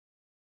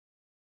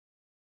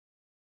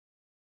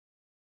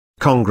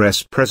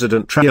Congress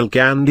President Rahul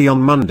Gandhi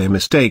on Monday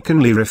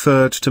mistakenly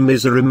referred to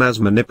Mizoram as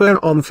Manipur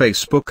on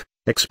Facebook,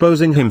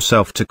 exposing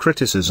himself to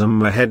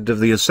criticism ahead of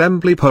the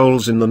assembly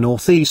polls in the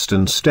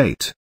northeastern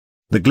state.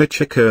 The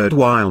glitch occurred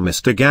while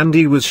Mr.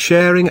 Gandhi was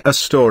sharing a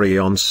story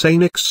on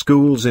Sainik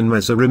schools in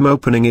Mizoram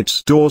opening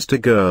its doors to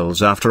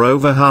girls after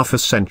over half a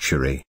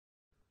century.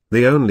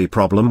 The only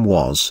problem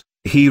was,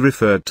 he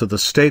referred to the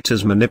state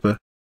as Manipur.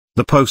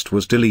 The post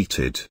was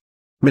deleted.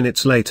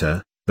 Minutes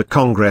later, the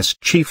Congress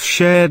chief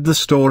shared the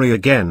story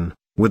again,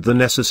 with the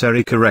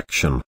necessary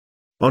correction.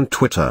 On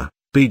Twitter,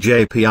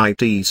 BJP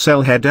IT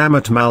cell head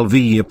Amit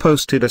Malviya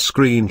posted a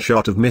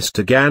screenshot of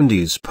Mr.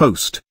 Gandhi's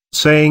post,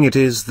 saying it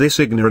is this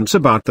ignorance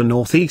about the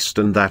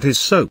Northeastern that is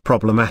so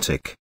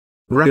problematic.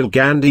 Rahul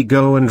Gandhi,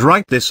 go and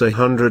write this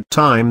 100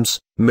 times,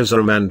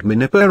 Mizoram and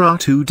Manipur are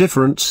two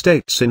different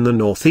states in the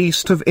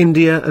northeast of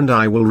India, and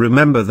I will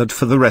remember that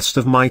for the rest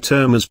of my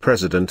term as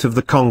president of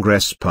the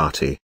Congress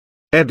party.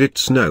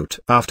 Edits note: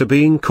 after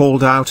being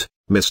called out,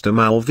 Mr.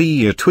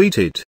 Malviya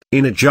tweeted,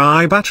 "In a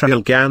jibe at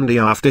Rahul Gandhi"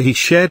 after he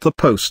shared the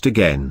post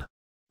again.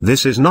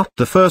 This is not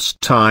the first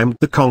time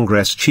the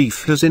Congress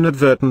chief has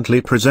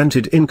inadvertently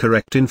presented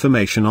incorrect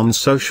information on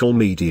social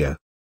media.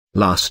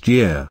 Last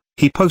year,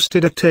 he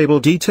posted a table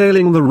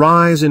detailing the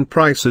rise in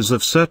prices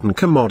of certain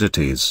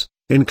commodities,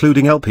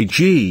 including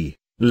LPG,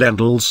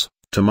 lentils,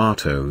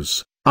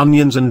 tomatoes,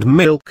 onions and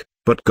milk,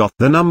 but got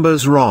the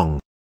numbers wrong.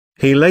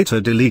 He later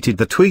deleted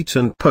the tweet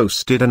and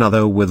posted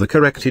another with a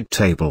corrected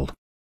table.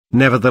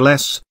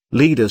 Nevertheless,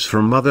 leaders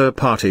from other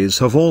parties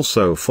have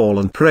also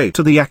fallen prey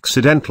to the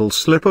accidental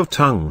slip of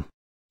tongue.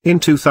 In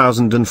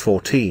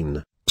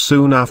 2014,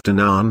 soon after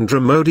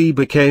Narendra Modi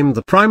became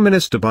the Prime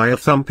Minister by a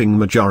thumping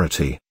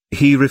majority,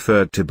 he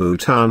referred to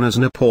Bhutan as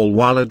Nepal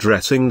while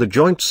addressing the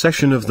joint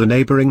session of the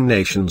neighboring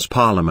nation's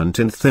parliament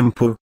in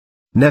Thimphu.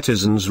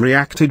 Netizens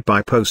reacted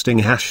by posting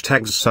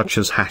hashtags such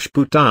as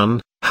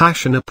 #Bhutan,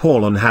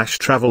 #Nepal and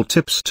 #travel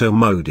tips to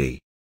Modi.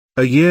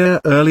 A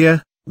year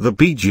earlier, the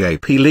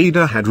BJP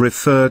leader had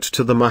referred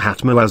to the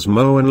Mahatma as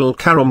Mohanlal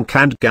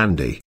Karamchand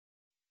Gandhi.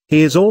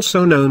 He is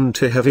also known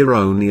to have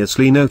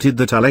erroneously noted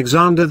that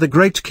Alexander the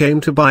Great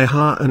came to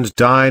Bihar and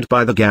died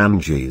by the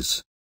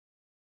Ganges.